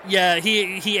 Yeah,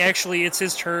 he actually, it's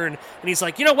his turn, and he's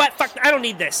like, you know what, fuck, I don't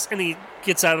need this. And he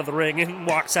gets out of the ring and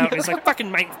walks out, and he's like,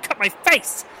 fucking cut my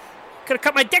face. Could have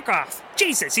cut my dick off.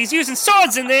 Jesus, he's using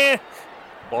swords in there.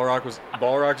 Balrock's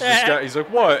just got, he's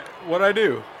like, what? What'd I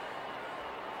do?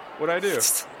 What'd I do?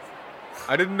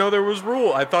 I didn't know there was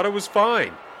rule. I thought it was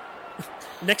fine.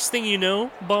 Next thing you know,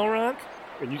 Balrock.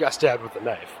 And you got stabbed with a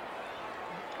knife.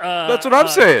 That's what I'm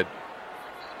saying.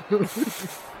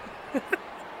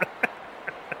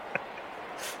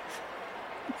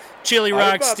 Chili I'm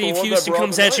Rock, not the Steve one that Houston brought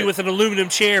comes the at you knife. with an aluminum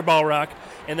chair, Balrock,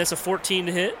 and that's a 14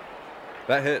 to hit.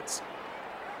 That hits.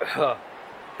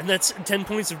 And that's 10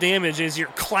 points of damage as you're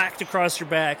clacked across your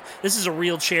back. This is a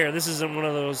real chair. This isn't one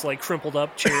of those like crumpled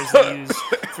up chairs they use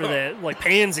for that like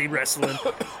pansy wrestling.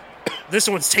 This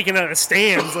one's taken out of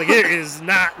stands. Like, it is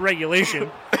not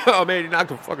regulation. Oh, man, you're not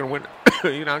going to fucking win.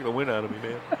 You're not going to win out of me,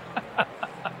 man.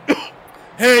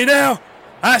 Hey, now,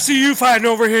 I see you fighting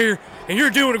over here, and you're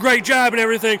doing a great job and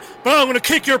everything, but I'm going to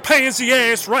kick your pansy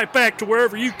ass right back to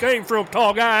wherever you came from,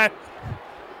 tall guy.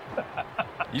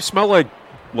 You smell like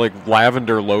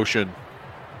lavender lotion.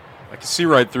 I can see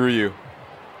right through you.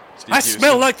 Steve I Houston.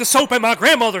 smell like the soap at my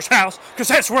grandmother's house, because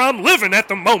that's where I'm living at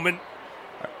the moment.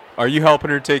 Are you helping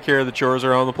her take care of the chores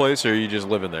around the place, or are you just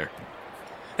living there?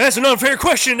 That's an unfair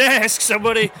question to ask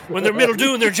somebody when they're middle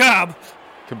doing their job.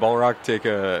 Can Balrock take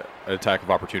an attack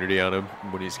of opportunity on him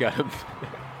when he's got him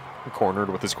cornered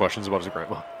with his questions about his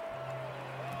grandma?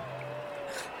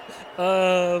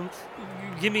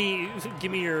 Give me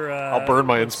your. I'll burn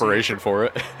my inspiration for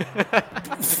it.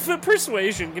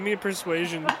 Persuasion. Give me a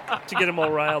persuasion to get him all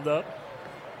riled up.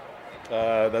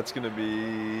 That's going to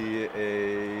be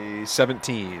a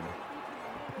 17.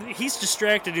 He's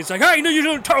distracted. He's like, I know you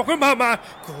don't talk about my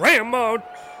grandma.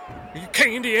 You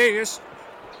candy ass.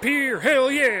 Beer,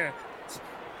 hell yeah.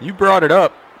 You brought it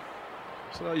up.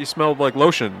 So you smelled like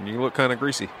lotion. You look kind of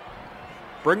greasy.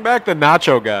 Bring back the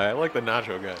nacho guy. I like the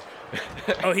nacho guy.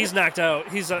 Oh, he's knocked out.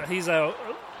 He's out. He's out.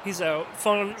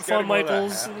 Fawn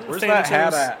Michaels. Where's that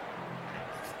hat at?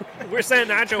 Where's that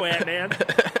nacho at, man?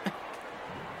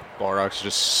 Balrog's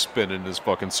just spinning his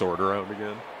fucking sword around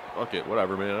again. Fuck it,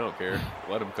 whatever, man. I don't care.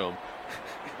 Let him come.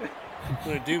 What's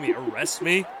gonna do me? Arrest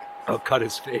me? I'll cut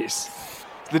his face.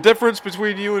 The difference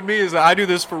between you and me is that I do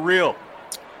this for real.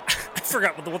 I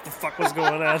forgot what the fuck was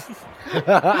going on.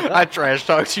 I trash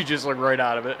talked you just like right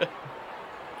out of it.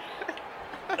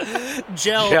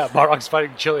 Gel. Yeah, Balrog's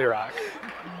fighting Chili Rock.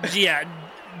 Yeah,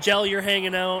 Gel, you're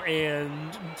hanging out and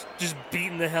just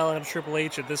beating the hell out of Triple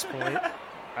H at this point.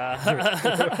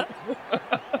 I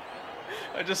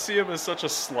just see him as such a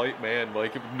slight man,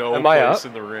 like no Am I place up?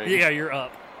 in the ring. Yeah, you're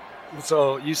up.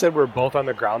 So you said we're both on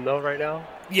the ground though right now?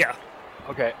 Yeah.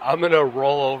 Okay, I'm gonna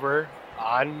roll over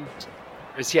on.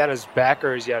 Is he on his back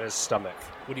or is he on his stomach?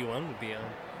 What do you want him to be on?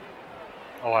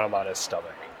 I want him on his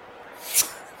stomach.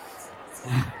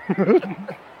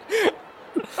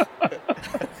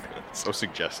 So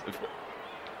suggestive.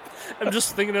 I'm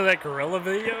just thinking of that gorilla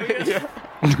video again.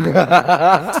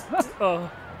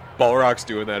 Oh. Balrog's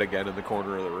doing that again in the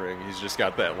corner of the ring. He's just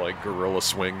got that like gorilla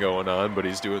swing going on, but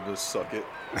he's doing this suck it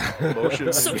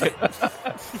motion.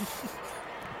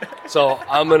 So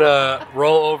I'm gonna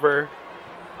roll over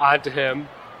onto him,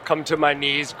 come to my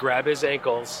knees, grab his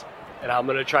ankles, and I'm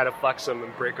gonna try to flex him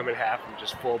and break him in half and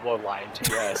just full blown lion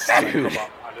tamer. Yes, Come dude.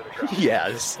 up onto the ground.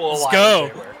 Yes. Full Let's lion go.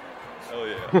 tamer. Hell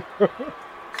yeah.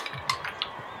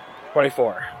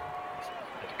 24.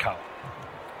 Count.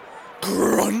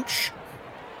 Crunch.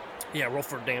 Yeah, roll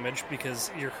for damage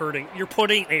because you're hurting. You're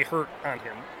putting a hurt on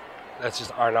him. That's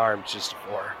just unarmed, just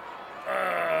 4.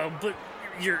 But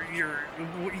you're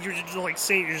just like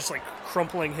saying you're just like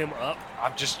crumpling him up.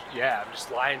 I'm just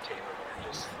lion taming him.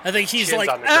 Just I think he's shins like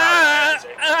on the ground.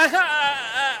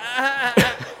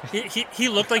 he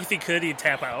looked like if he could he'd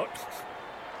tap out.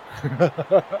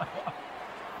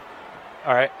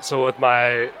 All right, so with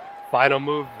my final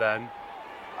move, then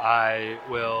I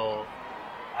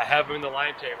have him in the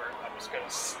lion tamer. I'm just gonna.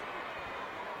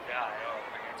 Yeah, I know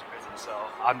my hands are busy, so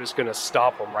I'm just gonna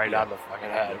stomp him right on the fucking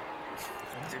head.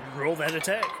 Roll that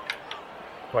attack.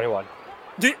 21.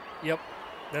 Yep,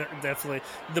 definitely.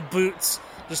 The boots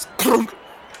just clunk.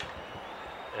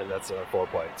 And that's 4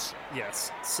 points.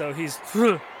 Yes, so he's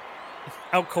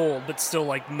out cold, but still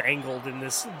like mangled in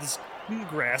this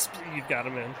grasp that you've got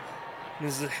him in. And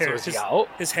his hair, So is he out?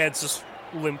 His head's just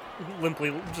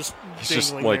limply just He's just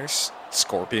dangling like there.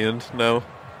 scorpioned now.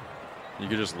 You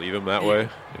could just leave him that way,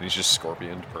 and he's just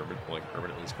scorpioned,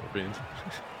 permanently scorpioned.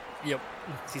 Yep,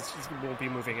 he won't be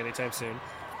moving anytime soon.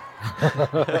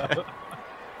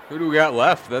 Who do we got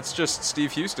left? That's just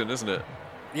Steve Houston, isn't it?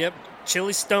 Yep,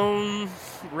 Chili Stone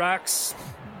rocks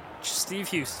Steve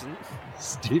Houston.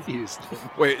 Steve Houston.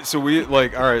 Wait, so we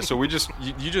like all right? So we just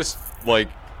you just like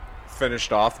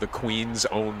finished off the Queen's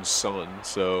own son.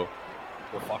 So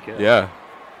Well, fuck yeah. yeah.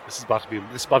 This is about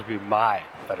to be my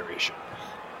federation.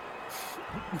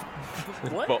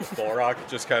 What? Balrog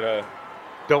just kind of.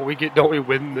 Don't we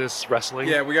win this wrestling?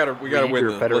 Yeah, we gotta win League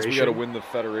or the federation? We gotta win the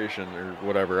federation or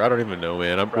whatever. I don't even know,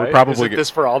 man. We're Right? probably Is it this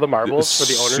for all the marbles as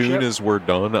for the ownership? soon as we're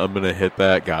done, I'm gonna hit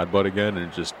that god butt again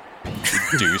and just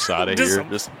deuce out of here.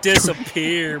 Just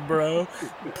disappear, bro.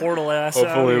 Portal ass out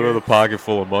hopefully here. with a pocket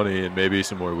full of money and maybe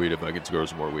some more weed if I can grow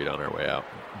some more weed on our way out.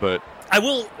 But I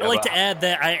will like to add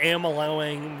that I am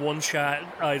allowing one-shot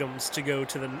items to go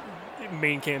to the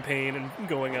main campaign and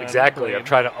going on. Exactly. Blade. I'm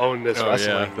trying to own this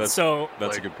wrestling. yeah, that's So a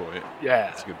like, good point. Yeah,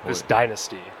 That's a good this point.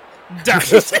 dynasty.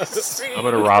 I'm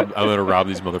gonna rob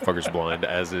these motherfuckers blind,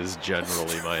 as is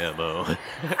generally my MO.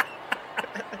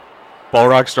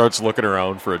 Balrog starts looking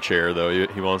around for a chair, though.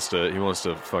 He wants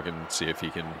to fucking see if he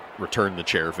can return the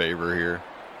chair favor here.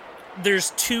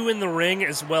 There's 2 in the ring,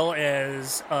 as well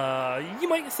as you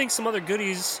might think some other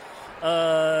goodies,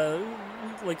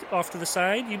 like off to the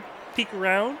side. You peek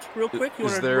around real quick. You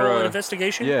want to roll an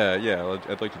investigation? Yeah,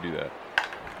 I'd like to do that.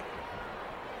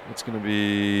 It's going to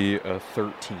be a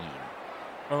 13.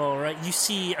 All right. You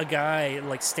see a guy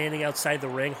like standing outside the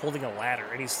ring holding a ladder,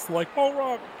 and he's like,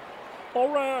 Balrock,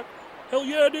 hell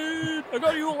yeah, dude, I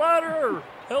got you a ladder,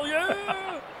 hell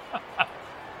yeah.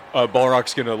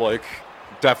 Balrock's going to like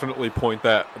definitely point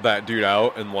that dude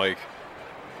out and like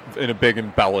in a big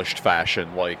embellished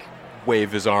fashion, like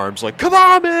wave his arms like, come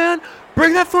on, man,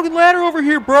 bring that fucking ladder over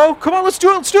here, bro. Come on, let's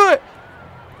do it.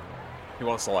 He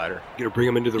wants the ladder. You gonna bring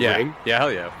him into the ring? Yeah,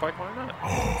 hell yeah. Fuck, why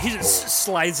not? He just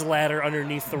slides the ladder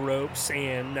underneath the ropes,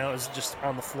 and now is just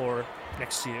on the floor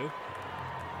next to you.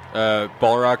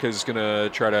 Balrock is going to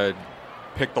try to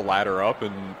pick the ladder up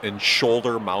and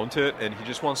shoulder mount it, and he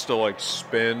just wants to like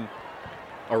spin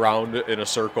around in a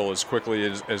circle as quickly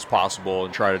as possible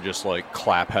and try to just like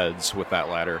clap heads with that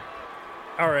ladder.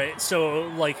 All right, so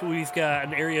like we've got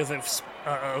an area of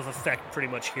effect pretty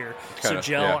much here. So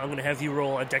Gel, I'm going to have you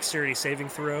roll a dexterity saving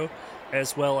throw,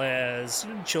 as well as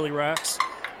Chili Rocks.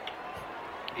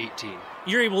 18.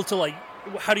 You're able to like.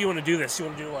 How do you want to do this? You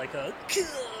want to do like a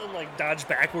dodge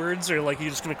backwards, or like you're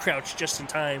just going to crouch just in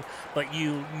time, but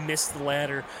you miss the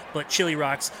ladder. But Chili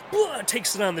Rocks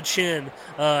takes it on the chin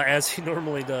as he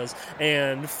normally does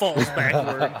and falls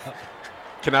backward.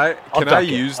 Can I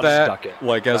use that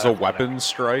like as a weapon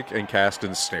strike and cast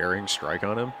Ensnaring Strike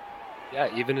on him? Yeah,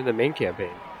 even in the main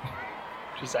campaign.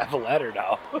 Just have a ladder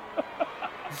now.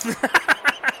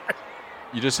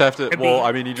 You just have to. Well,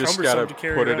 I mean, you just gotta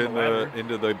put it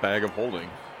into the bag of holding.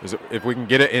 If we can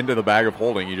get it into the bag of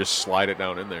holding, you just slide it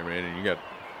down in there, man, and you got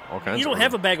all kinds. You don't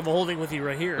have a bag of holding with you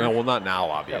right here. No, well, not now,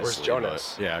 obviously. Yeah, where's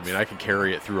Jonas? Yeah, I mean, I can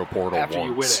carry it through a portal after once.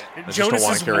 You win it. Jonas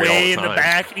is way in the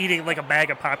back eating like a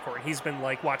bag of popcorn. He's been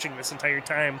like watching this entire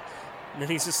time, and then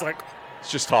he's just like,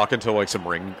 he's just talking to like some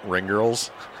ring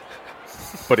girls,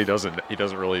 but he doesn't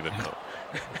really even know.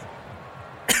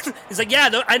 He's like,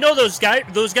 yeah, I know those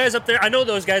guys up there. I know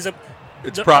those guys up.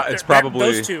 It's probably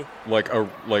those two. like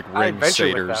ring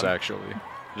satyrs, actually,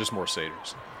 just more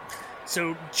satyrs.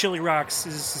 So Chili Rocks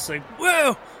is just like,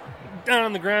 whoa, down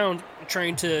on the ground,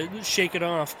 trying to shake it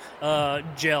off.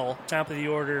 Gel, top of the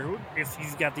order. If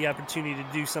you've got the opportunity to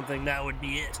do something, that would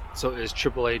be it. So is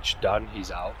Triple H done? He's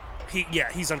out.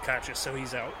 He's unconscious, so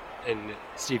he's out. And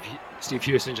Steve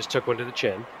Houston just took one to the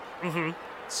chin. Mm-hmm.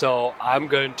 So I'm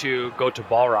going to go to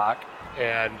Balrock,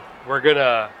 and we're going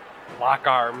to lock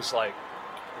arms like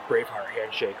a Braveheart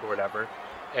handshake or whatever.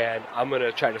 And I'm going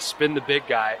to try to spin the big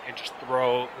guy and just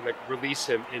release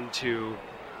him into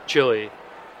Chili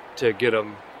to get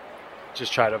him,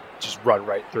 just try to run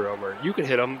right through him. Or you can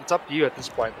hit him. It's up to you at this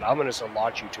point, but I'm going to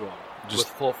launch you to him with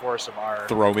full force of our...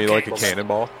 Throw me like a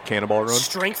cannonball run?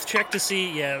 Strength check to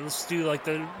see. Yeah, let's do like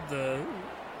the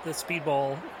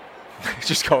speedball...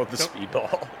 Just call it the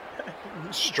speedball.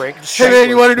 Strength. Hey man,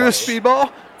 you want to do a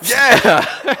speedball? Yeah.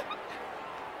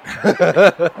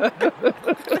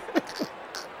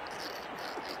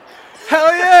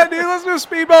 Hell yeah, dude! Let's do a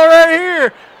speedball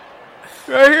right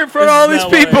here in front of all these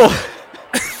people.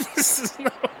 This is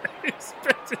not what I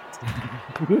expected.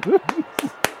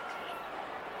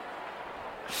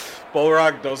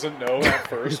 Balrock doesn't know at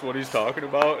first what he's talking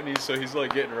about, and he's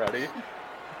like getting ready.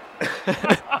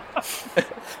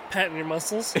 Patting your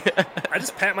muscles? Yeah. I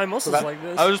just pat my muscles like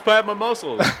this. I just pat my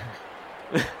muscles.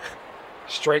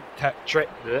 Strength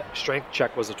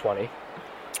check was a 20.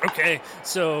 Okay,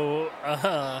 so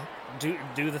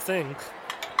do the thing.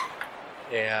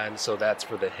 And so that's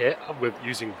for the hit with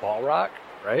using Balrock,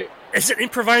 right? Is it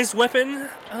improvised weapon?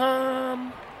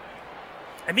 I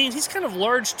mean, he's kind of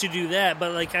large to do that,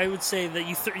 but like I would say that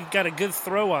you got a good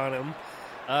throw on him.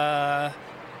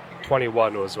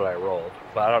 21 was what I rolled,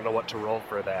 but I don't know what to roll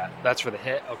for that. That's for the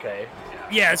hit? Okay.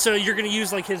 Yeah, so you're going to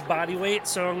use, like, his body weight,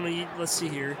 so I'm going to... Let's see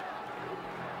here.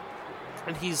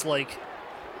 And he's, like,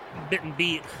 bit and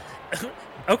beat.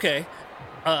 Okay.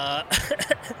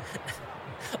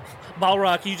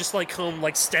 Balrock, you just, like, come,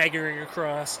 like, staggering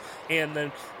across, and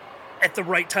then at the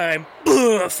right time,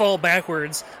 fall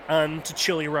backwards onto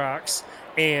Chili Rocks,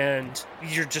 and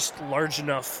you're just large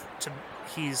enough to...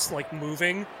 He's, like,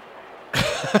 moving...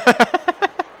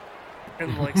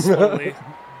 and like slowly.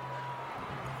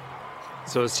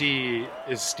 So is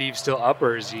Steve still up,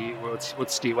 or is he?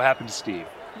 What's Steve? What happened to Steve?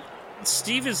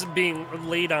 Steve is being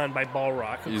laid on by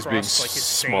Balrock. He's being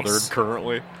smothered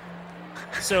currently.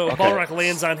 So okay. Balrock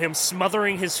lands on him,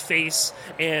 smothering his face,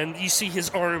 and you see his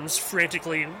arms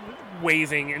frantically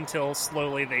waving until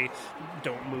slowly they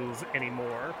don't move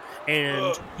anymore.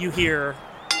 And you hear,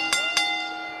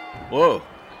 "Whoa!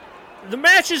 The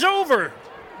match is over!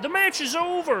 The match is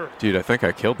over!" Dude, I think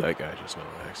I killed that guy just now,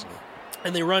 actually.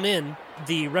 And they run in.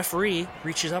 The referee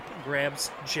reaches up,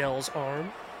 grabs Gel's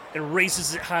arm, and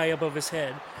raises it high above his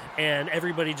head, and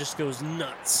everybody just goes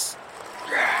nuts.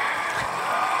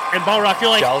 And Balrock, you're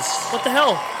like, what the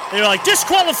hell? And you're like,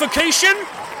 disqualification!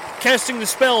 Casting the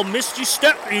spell Misty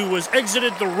Step, he was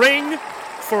exited the ring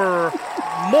for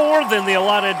more than the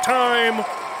allotted time.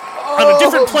 On a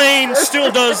different plane,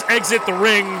 still does exit the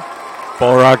ring.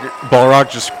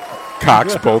 Balrock just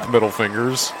cocks both middle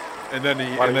fingers, and then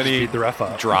he beat the ref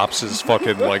up? drops his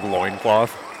fucking like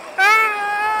loincloth.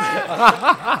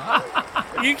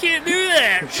 You can't do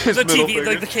that. His The middle TV, finger.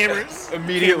 like the camera,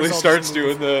 Immediately cameras all starts just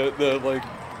move. doing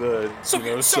the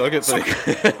suck it thing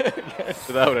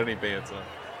without any pants on.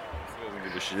 He doesn't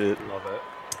give a shit. Love it.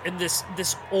 And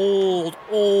this old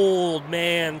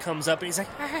man comes up and he's like,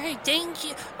 "Hey, thank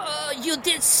you. You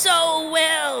did so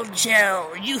well,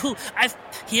 Jell.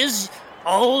 Here's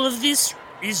all of this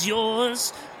is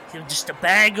yours. Just a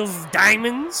bag of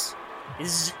diamonds.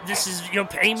 This is your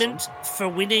payment for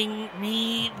winning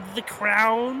me the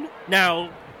crown? Now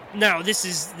this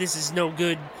is no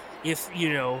good if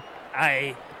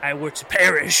I were to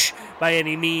perish by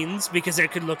any means, because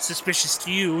that could look suspicious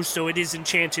to you, so it is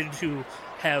enchanted to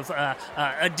have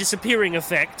a disappearing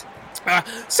effect.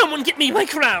 Someone get me my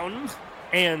crown!"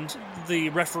 And the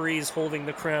referee is holding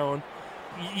the crown.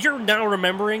 You're now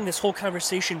remembering this whole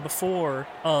conversation before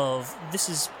of, this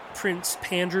is Prince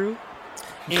Pandrew,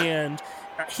 and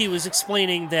he was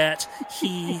explaining that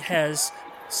he has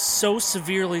so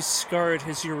severely scarred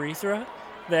his urethra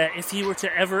that if he were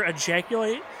to ever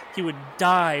ejaculate, he would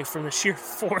die from the sheer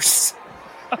force.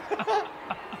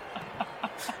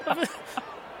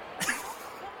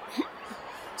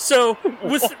 So,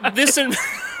 with this in...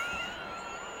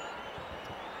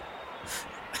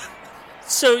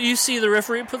 So you see the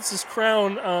referee puts his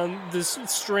crown on this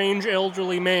strange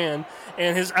elderly man,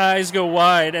 and his eyes go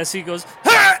wide as he goes,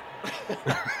 "Ha!"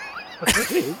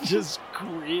 It just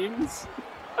screams.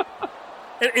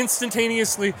 And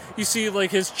instantaneously, you see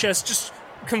like his chest just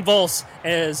convulse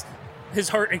as his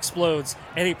heart explodes,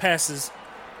 and he passes.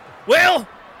 Well,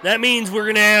 that means we're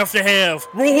gonna have to have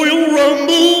Royal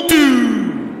Rumble 2.